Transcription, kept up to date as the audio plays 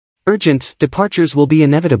Urgent departures will be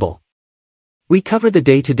inevitable. We cover the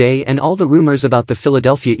day-to-day and all the rumors about the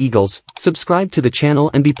Philadelphia Eagles. Subscribe to the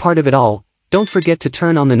channel and be part of it all. Don't forget to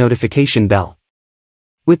turn on the notification bell.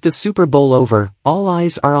 With the Super Bowl over, all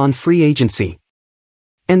eyes are on free agency.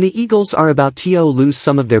 And the Eagles are about to lose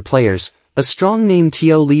some of their players. A strong name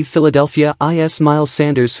to leave Philadelphia is Miles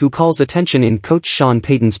Sanders, who calls attention in coach Sean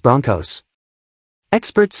Payton's Broncos.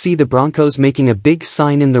 Experts see the Broncos making a big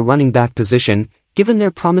sign in the running back position, given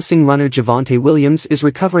their promising runner Javonte Williams is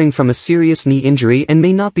recovering from a serious knee injury and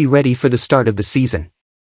may not be ready for the start of the season.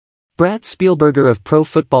 Brad Spielberger of Pro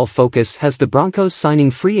Football Focus has the Broncos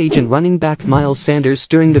signing free agent running back Miles Sanders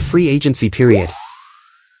during the free agency period.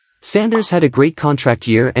 Sanders had a great contract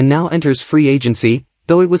year and now enters free agency,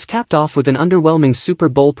 though it was capped off with an underwhelming Super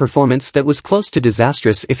Bowl performance that was close to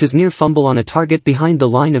disastrous if his near fumble on a target behind the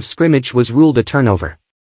line of scrimmage was ruled a turnover.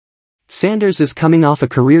 Sanders is coming off a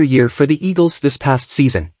career year for the Eagles this past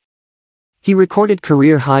season. He recorded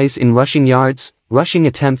career highs in rushing yards, rushing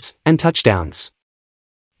attempts, and touchdowns.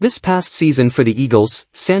 This past season for the Eagles,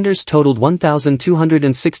 Sanders totaled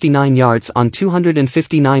 1,269 yards on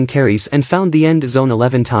 259 carries and found the end zone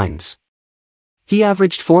 11 times. He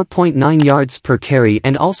averaged 4.9 yards per carry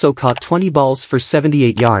and also caught 20 balls for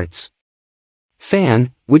 78 yards.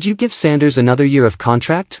 Fan, would you give Sanders another year of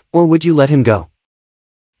contract, or would you let him go?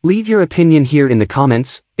 Leave your opinion here in the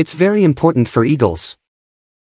comments. It's very important for Eagles.